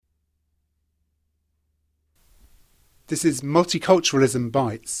This is Multiculturalism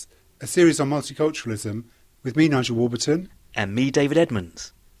Bites, a series on multiculturalism with me, Nigel Warburton. And me, David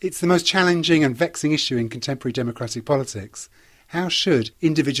Edmonds. It's the most challenging and vexing issue in contemporary democratic politics. How should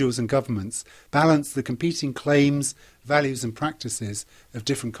individuals and governments balance the competing claims, values and practices of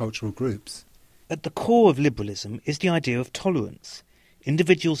different cultural groups? At the core of liberalism is the idea of tolerance.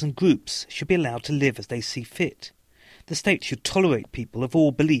 Individuals and groups should be allowed to live as they see fit. The state should tolerate people of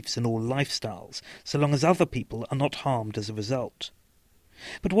all beliefs and all lifestyles, so long as other people are not harmed as a result.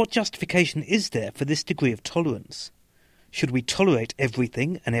 But what justification is there for this degree of tolerance? Should we tolerate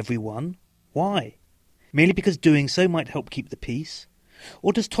everything and everyone? Why? Merely because doing so might help keep the peace?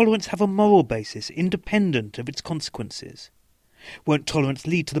 Or does tolerance have a moral basis independent of its consequences? Won't tolerance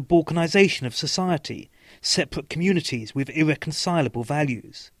lead to the balkanisation of society, separate communities with irreconcilable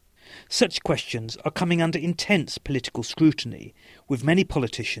values? Such questions are coming under intense political scrutiny, with many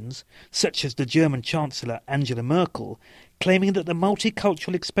politicians, such as the German Chancellor Angela Merkel, claiming that the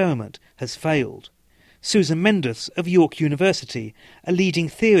multicultural experiment has failed. Susan Mendes of York University, a leading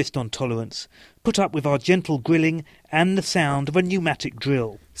theorist on tolerance, put up with our gentle grilling and the sound of a pneumatic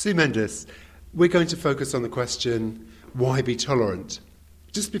drill. Sue Mendes, we're going to focus on the question, why be tolerant?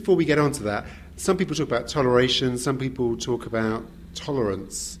 Just before we get on to that, some people talk about toleration, some people talk about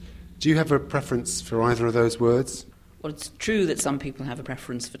tolerance. Do you have a preference for either of those words? Well, it's true that some people have a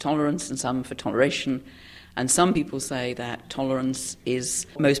preference for tolerance and some for toleration. And some people say that tolerance is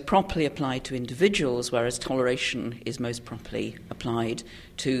most properly applied to individuals, whereas toleration is most properly applied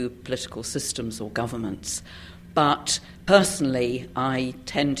to political systems or governments. But personally, I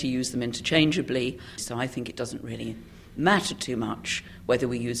tend to use them interchangeably, so I think it doesn't really matter too much whether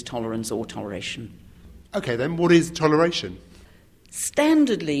we use tolerance or toleration. OK, then what is toleration?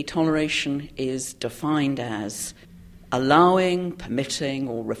 Standardly, toleration is defined as allowing, permitting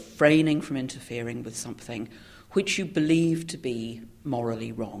or refraining from interfering with something which you believe to be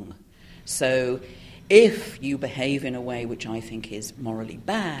morally wrong. So if you behave in a way which I think is morally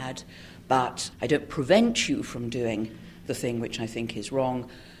bad, but I don't prevent you from doing the thing which I think is wrong,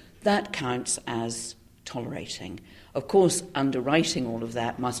 that counts as tolerating. Of course, underwriting all of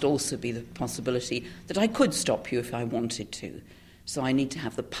that must also be the possibility that I could stop you if I wanted to. So I need to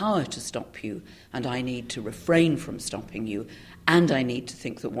have the power to stop you, and I need to refrain from stopping you, and I need to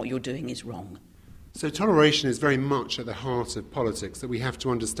think that what you're doing is wrong. So toleration is very much at the heart of politics, that we have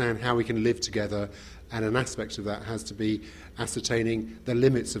to understand how we can live together, and an aspect of that has to be ascertaining the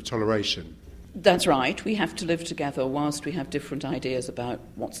limits of toleration. That's right. We have to live together whilst we have different ideas about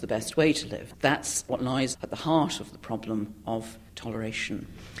what's the best way to live. That's what lies at the heart of the problem of toleration.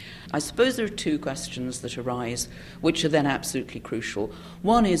 I suppose there are two questions that arise which are then absolutely crucial.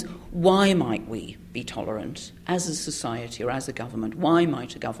 One is, why might we be tolerant as a society or as a government? Why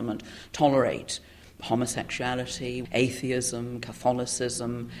might a government tolerate homosexuality, atheism,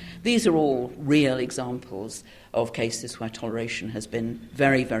 Catholicism? These are all real examples of cases where toleration has been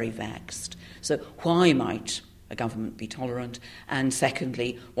very, very vexed. So why might a government be tolerant? And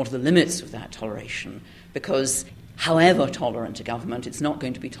secondly, what are the limits of that toleration? Because however tolerant a government, it's not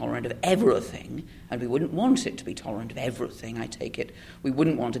going to be tolerant of everything, and we wouldn't want it to be tolerant of everything, I take it. We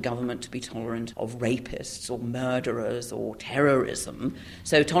wouldn't want a government to be tolerant of rapists or murderers or terrorism.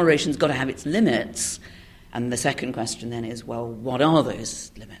 So toleration's got to have its limits. And the second question then is, well, what are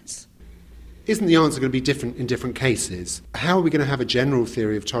those limits? Isn't the answer going to be different in different cases? How are we going to have a general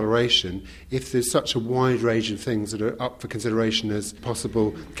theory of toleration if there's such a wide range of things that are up for consideration as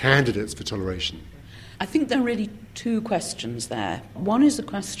possible candidates for toleration? I think there are really two questions there. One is a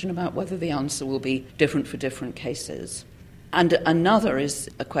question about whether the answer will be different for different cases. And another is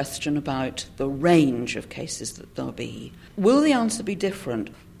a question about the range of cases that there'll be. Will the answer be different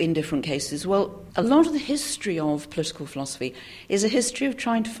in different cases? Well, a lot of the history of political philosophy is a history of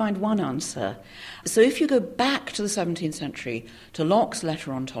trying to find one answer. So if you go back to the 17th century, to Locke's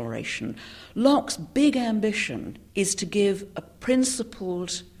letter on toleration, Locke's big ambition is to give a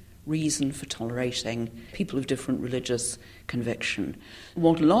principled reason for tolerating people of different religious conviction.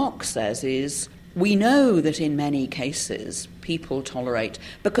 What Locke says is, we know that in many cases people tolerate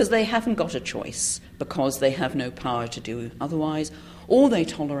because they haven't got a choice, because they have no power to do otherwise, or they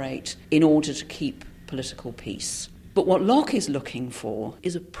tolerate in order to keep political peace. But what Locke is looking for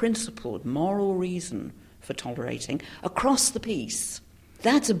is a principled moral reason for tolerating across the piece.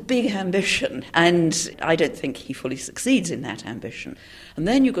 That's a big ambition, and I don't think he fully succeeds in that ambition. And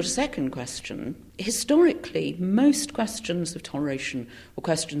then you've got a second question. Historically, most questions of toleration were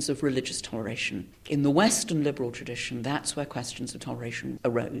questions of religious toleration. In the Western liberal tradition, that's where questions of toleration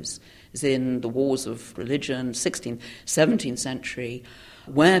arose, as in the wars of religion, 16th, 17th century,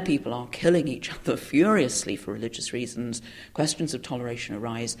 where people are killing each other furiously for religious reasons. Questions of toleration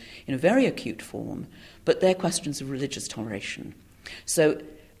arise in a very acute form, but they're questions of religious toleration. So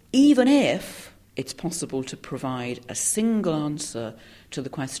even if it's possible to provide a single answer to the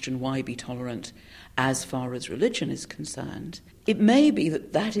question, why be tolerant, as far as religion is concerned, it may be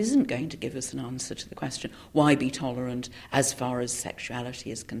that that isn't going to give us an answer to the question, why be tolerant, as far as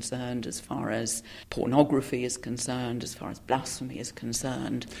sexuality is concerned, as far as pornography is concerned, as far as blasphemy is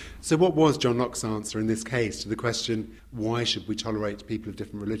concerned. So what was John Locke's answer in this case to the question, why should we tolerate people of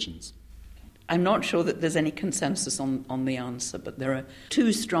different religions? I'm not sure that there's any consensus on the answer, but there are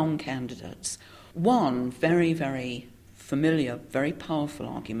two strong candidates. One very, very familiar, very powerful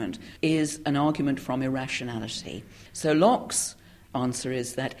argument is an argument from irrationality. So Locke's answer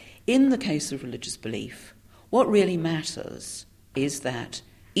is that in the case of religious belief, what really matters is that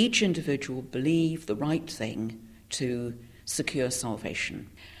each individual believe the right thing to secure salvation.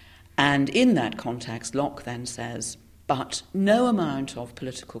 And in that context, Locke then says, but no amount of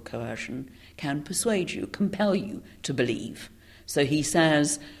political coercion can persuade you, compel you to believe. So he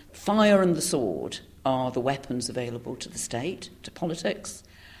says, fire and the sword are the weapons available to the state, to politics,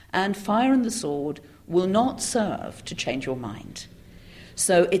 and fire and the sword will not serve to change your mind.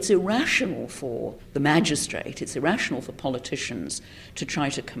 So it's irrational for the magistrate, it's irrational for politicians to try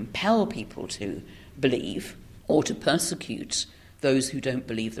to compel people to believe or to persecute those who don't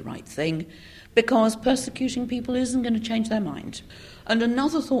believe the right thing, because persecuting people isn't going to change their mind. And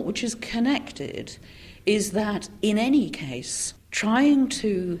another thought which is connected is that in any case, trying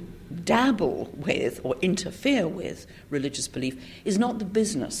to dabble with or interfere with religious belief is not the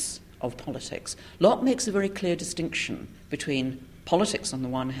business of politics. Locke makes a very clear distinction between politics on the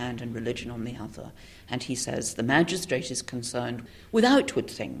one hand and religion on the other. And he says the magistrate is concerned with outward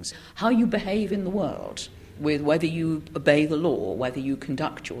things, how you behave in the world, with whether you obey the law, whether you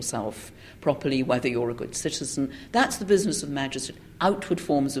conduct yourself properly, whether you're a good citizen. That's the business of the magistrate, outward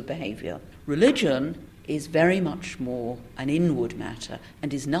forms of behaviour. Religion is very much more an inward matter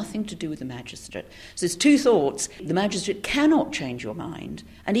and is nothing to do with the magistrate. So there's two thoughts. The magistrate cannot change your mind,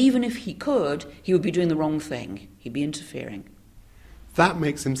 and even if he could, he would be doing the wrong thing. He'd be interfering. That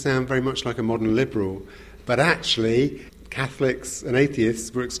makes him sound very much like a modern liberal, but actually Catholics and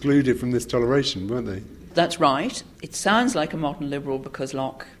atheists were excluded from this toleration, weren't they? That's right. It sounds like a modern liberal because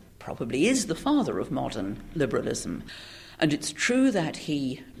Locke probably is the father of modern liberalism. And it's true that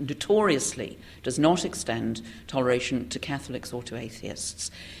he notoriously does not extend toleration to Catholics or to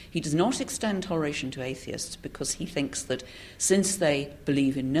atheists. He does not extend toleration to atheists because he thinks that since they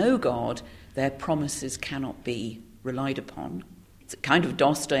believe in no God, their promises cannot be relied upon. It's a kind of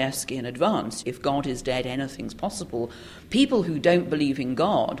Dostoevsky in advance. If God is dead, anything's possible. People who don't believe in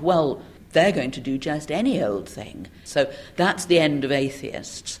God, well, they're going to do just any old thing. So that's the end of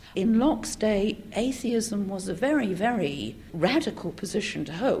atheists. In Locke's day, atheism was a very, very radical position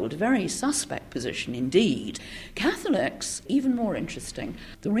to hold, a very suspect position indeed. Catholics, even more interesting.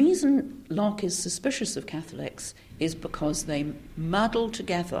 The reason Locke is suspicious of Catholics is because they muddle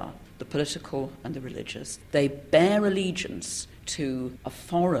together the political and the religious. They bear allegiance to a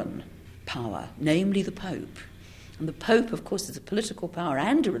foreign power, namely the Pope. And the Pope, of course, is a political power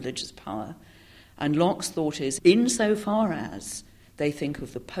and a religious power. And Locke's thought is, insofar as they think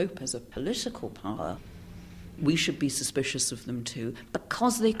of the Pope as a political power, we should be suspicious of them too,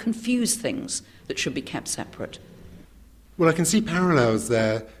 because they confuse things that should be kept separate. Well, I can see parallels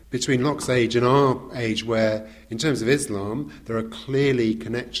there between Locke's age and our age, where, in terms of Islam, there are clearly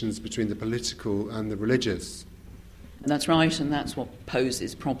connections between the political and the religious. That's right, and that's what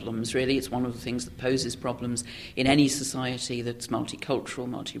poses problems, really. It's one of the things that poses problems in any society that's multicultural,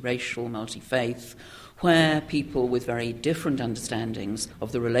 multiracial, multi-faith, where people with very different understandings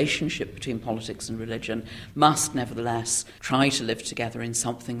of the relationship between politics and religion must nevertheless try to live together in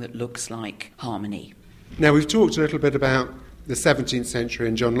something that looks like harmony. Now, we've talked a little bit about the 17th century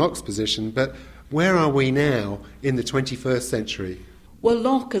and John Locke's position, but where are we now in the 21st century? Well,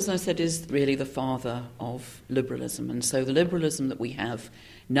 Locke, as I said, is really the father of liberalism, and so the liberalism that we have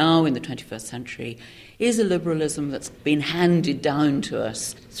now in the 21st century is a liberalism that's been handed down to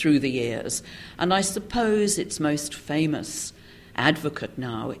us through the years. And I suppose its most famous advocate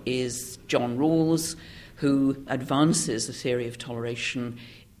now is John Rawls, who advances the theory of toleration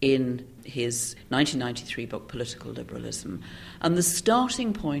in his 1993 book, Political Liberalism. And the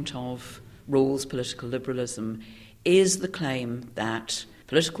starting point of Rawls' political liberalism is the claim that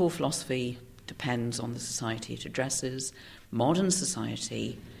political philosophy depends on the society it addresses. Modern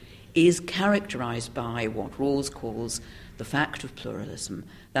society is characterised by what Rawls calls the fact of pluralism.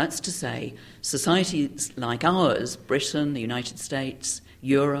 That's to say, societies like ours, Britain, the United States,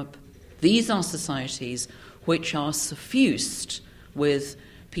 Europe, these are societies which are suffused with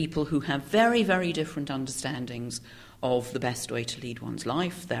people who have very, very different understandings of the best way to lead one's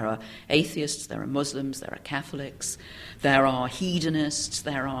life. There are atheists, there are Muslims, there are Catholics, there are hedonists,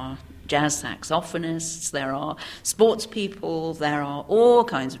 there are jazz saxophonists, there are sports people, there are all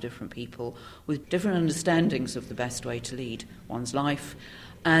kinds of different people with different understandings of the best way to lead one's life.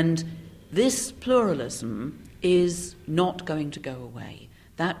 And this pluralism is not going to go away.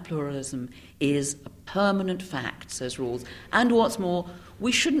 That pluralism is a permanent fact, says Rawls. And what's more,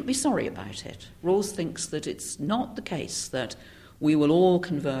 we shouldn't be sorry about it. Rawls thinks that it's not the case that we will all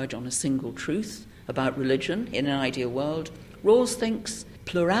converge on a single truth about religion in an ideal world. Rawls thinks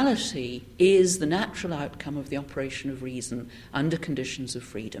plurality is the natural outcome of the operation of reason under conditions of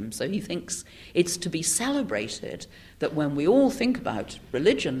freedom. So he thinks it's to be celebrated that when we all think about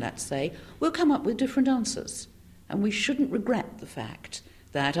religion, let's say, we'll come up with different answers. And we shouldn't regret the fact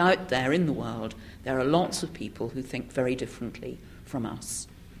that out there in the world there are lots of people who think very differently from us.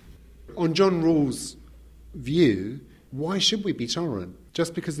 On John Rawls' view, why should we be tolerant?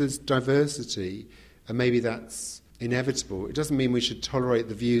 Just because there's diversity, and maybe that's inevitable, it doesn't mean we should tolerate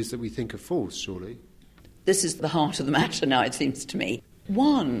the views that we think are false, surely. This is the heart of the matter now, it seems to me.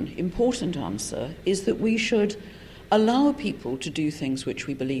 One important answer is that we should allow people to do things which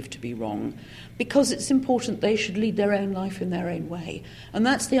we believe to be wrong, because it's important they should lead their own life in their own way. And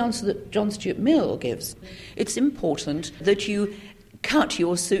that's the answer that John Stuart Mill gives. It's important that you cut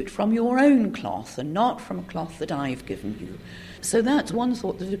your suit from your own cloth and not from a cloth that I've given you. So that's one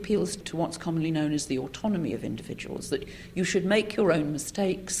thought that appeals to what's commonly known as the autonomy of individuals, that you should make your own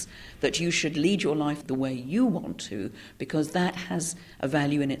mistakes, that you should lead your life the way you want to, because that has a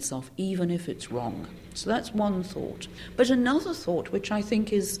value in itself, even if it's wrong. So that's one thought. But another thought, which I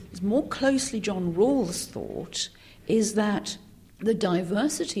think is more closely John Rawls' thought, is that the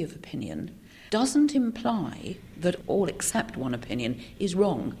diversity of opinion doesn't imply that all except one opinion is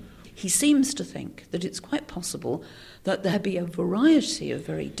wrong. He seems to think that it's quite possible that there be a variety of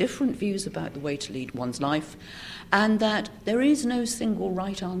very different views about the way to lead one's life, and that there is no single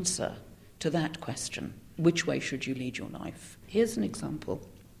right answer to that question. Which way should you lead your life? Here's an example.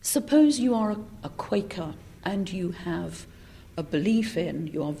 Suppose you are a Quaker and you have a belief in,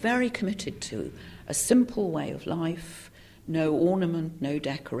 you are very committed to, a simple way of life, no ornament, no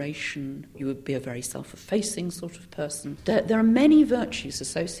decoration. You would be a very self-effacing sort of person. There are many virtues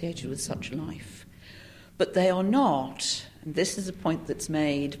associated with such a life, but they are not, and this is a point that's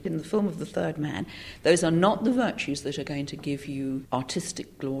made in the film of The Third Man, those are not the virtues that are going to give you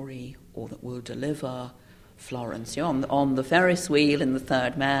artistic glory or that will deliver Florence. On the Ferris wheel in The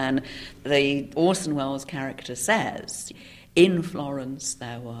Third Man, the Orson Welles character says, in Florence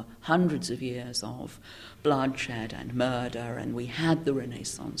there were hundreds of years of bloodshed and murder, and we had the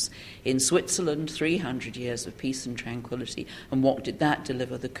Renaissance. In Switzerland, 300 years of peace and tranquility, and what did that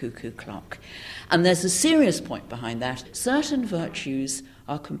deliver? The cuckoo clock. And there's a serious point behind that. Certain virtues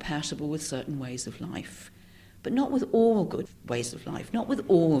are compatible with certain ways of life, but not with all good ways of life, not with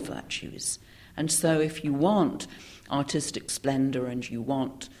all virtues. And so if you want artistic splendour and you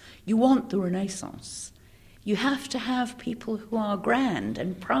want the Renaissance, you have to have people who are grand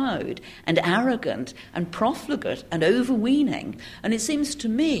and proud and arrogant and profligate and overweening. And it seems to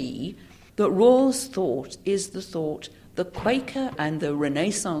me that Rawls' thought is the thought the Quaker and the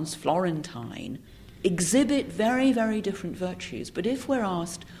Renaissance Florentine exhibit very, very different virtues. But if we're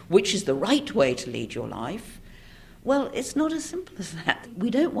asked which is the right way to lead your life, well, it's not as simple as that. We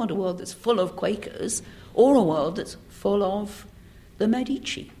don't want a world that's full of Quakers or a world that's full of the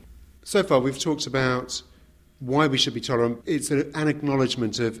Medici. So far we've talked about why we should be tolerant. It's an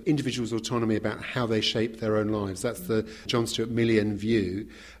acknowledgement of individuals' autonomy about how they shape their own lives. That's the John Stuart Millian view.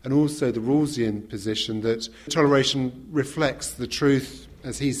 And also the Rawlsian position that toleration reflects the truth,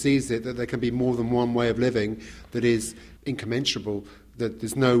 as he sees it, that there can be more than one way of living that is incommensurable, that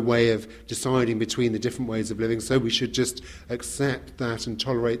there's no way of deciding between the different ways of living, so we should just accept that and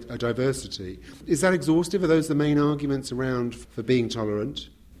tolerate a diversity. Is that exhaustive? Are those the main arguments around for being tolerant?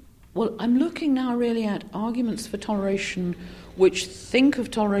 Well, I'm looking now really at arguments for toleration which think of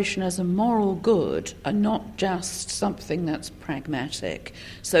toleration as a moral good and not just something that's pragmatic.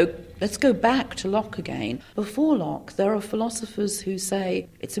 So let's go back to Locke again. Before Locke, there are philosophers who say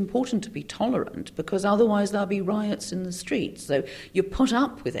it's important to be tolerant because otherwise there'll be riots in the streets. So you put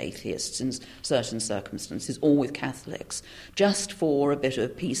up with atheists in certain circumstances, or with Catholics, just for a bit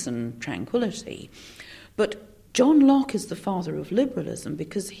of peace and tranquility. But John Locke is the father of liberalism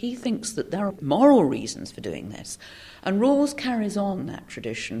because he thinks that there are moral reasons for doing this. And Rawls carries on that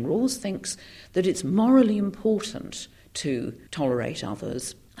tradition. Rawls thinks that it's morally important to tolerate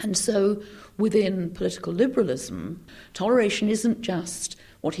others. And so within political liberalism, toleration isn't just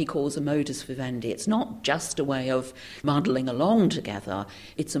what he calls a modus vivendi. It's not just a way of muddling along together.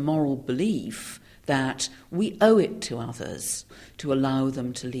 It's a moral belief that we owe it to others to allow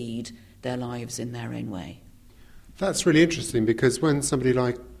them to lead their lives in their own way. That's really interesting, because when somebody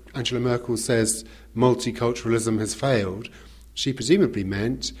like Angela Merkel says multiculturalism has failed, she presumably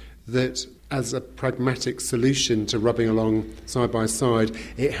meant that as a pragmatic solution to rubbing along side by side,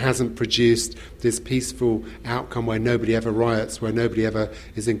 it hasn't produced this peaceful outcome where nobody ever riots, where nobody ever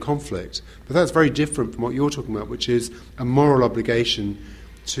is in conflict. But that's very different from what you're talking about, which is a moral obligation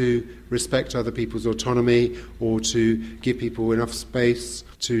to respect other people's autonomy or to give people enough space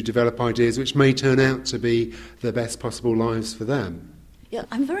to develop ideas which may turn out to be the best possible lives for them. Yeah,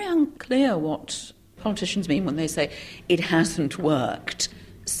 I'm very unclear what politicians mean when they say it hasn't worked.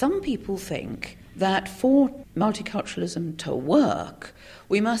 Some people think that for multiculturalism to work,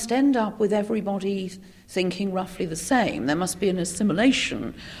 we must end up with everybody thinking roughly the same. There must be an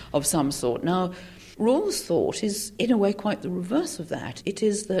assimilation of some sort. Now, Rawls' thought is, in a way, quite the reverse of that. It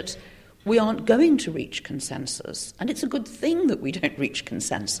is that we aren't going to reach consensus, and it's a good thing that we don't reach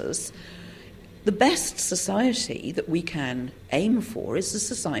consensus. The best society that we can aim for is a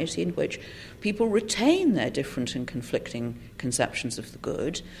society in which people retain their different and conflicting conceptions of the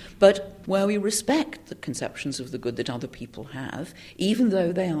good, but where we respect the conceptions of the good that other people have, even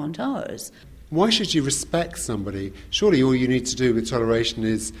though they aren't ours. Why should you respect somebody? Surely all you need to do with toleration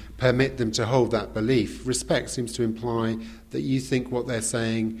is permit them to hold that belief. Respect seems to imply that you think what they're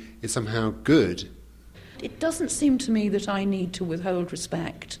saying is somehow good. It doesn't seem to me that I need to withhold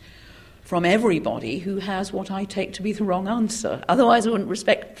respect from everybody who has what I take to be the wrong answer. Otherwise I wouldn't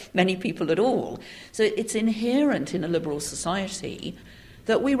respect many people at all. So it's inherent in a liberal society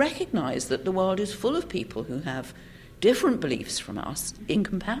that we recognise that the world is full of people who have different beliefs from us,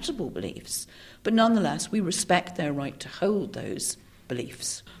 incompatible beliefs, but nonetheless we respect their right to hold those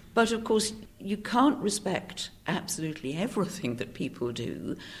beliefs. But of course you can't respect absolutely everything that people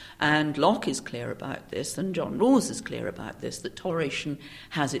do, and Locke is clear about this, and John Rawls is clear about this, that toleration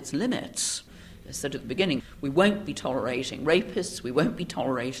has its limits. As I said at the beginning, we won't be tolerating rapists, we won't be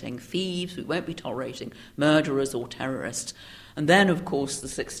tolerating thieves, we won't be tolerating murderers or terrorists. And then, of course, the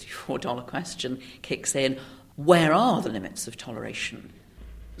 $64 question kicks in. Where are the limits of toleration?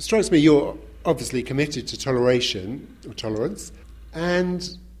 It strikes me you're obviously committed to toleration or tolerance,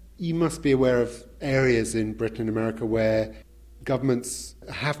 and you must be aware of areas in Britain and America where governments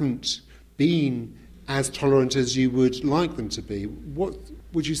haven't been as tolerant as you would like them to be. What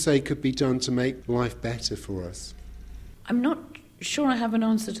would you say could be done to make life better for us? I'm not sure I have an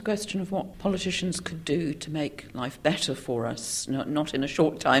answer to the question of what politicians could do to make life better for us, not in a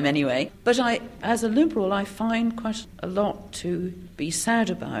short time anyway. But as a liberal, I find quite a lot to be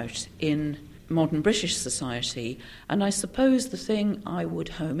sad about in modern British society, and I suppose the thing I would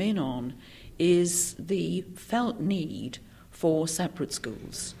home in on is the felt need for separate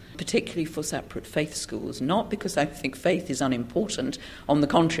schools, particularly for separate faith schools, not because I think faith is unimportant. On the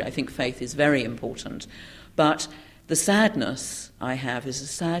contrary, I think faith is very important. But the sadness I have is a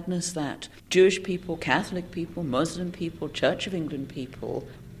sadness that Jewish people, Catholic people, Muslim people, Church of England people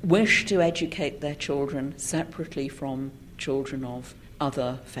wish to educate their children separately from children of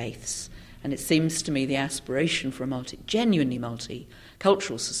other faiths. And it seems to me the aspiration for a genuinely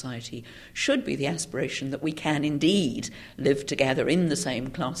multicultural society should be the aspiration that we can indeed live together in the same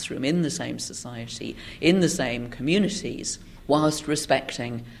classroom, in the same society, in the same communities, whilst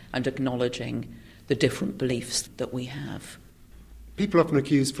respecting and acknowledging the different beliefs that we have. People often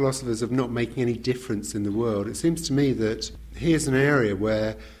accuse philosophers of not making any difference in the world. It seems to me that here's an area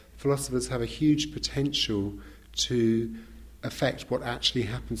where philosophers have a huge potential to affect what actually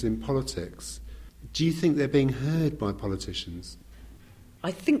happens in politics. Do you think they're being heard by politicians? I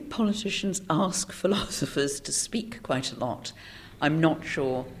think politicians ask philosophers to speak quite a lot. I'm not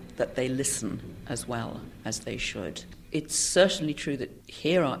sure that they listen as well as they should. It's certainly true that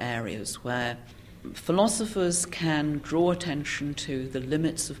here are areas where philosophers can draw attention to the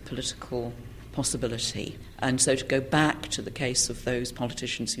limits of political possibility. And so to go back to the case of those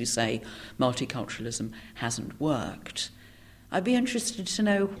politicians who say multiculturalism hasn't worked, I'd be interested to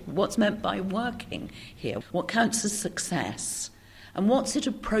know what's meant by working here. What counts as success? And what's it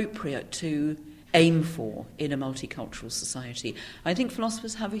appropriate to aim for in a multicultural society? I think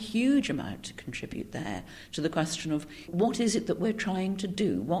philosophers have a huge amount to contribute there to the question of what is it that we're trying to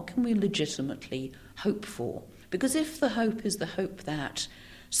do? What can we legitimately hope for? Because if the hope is the hope that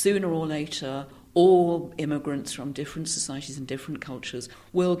sooner or later all immigrants from different societies and different cultures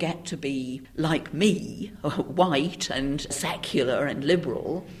will get to be like me, white and secular and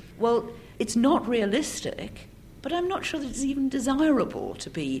liberal, well, it's not realistic, but I'm not sure that it's even desirable to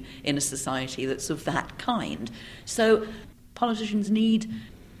be in a society that's of that kind. So politicians need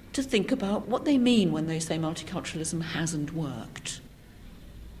to think about what they mean when they say multiculturalism hasn't worked.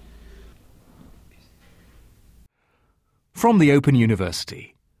 From the Open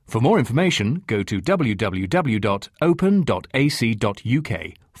University. For more information, go to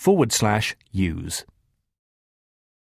www.open.ac.uk/use.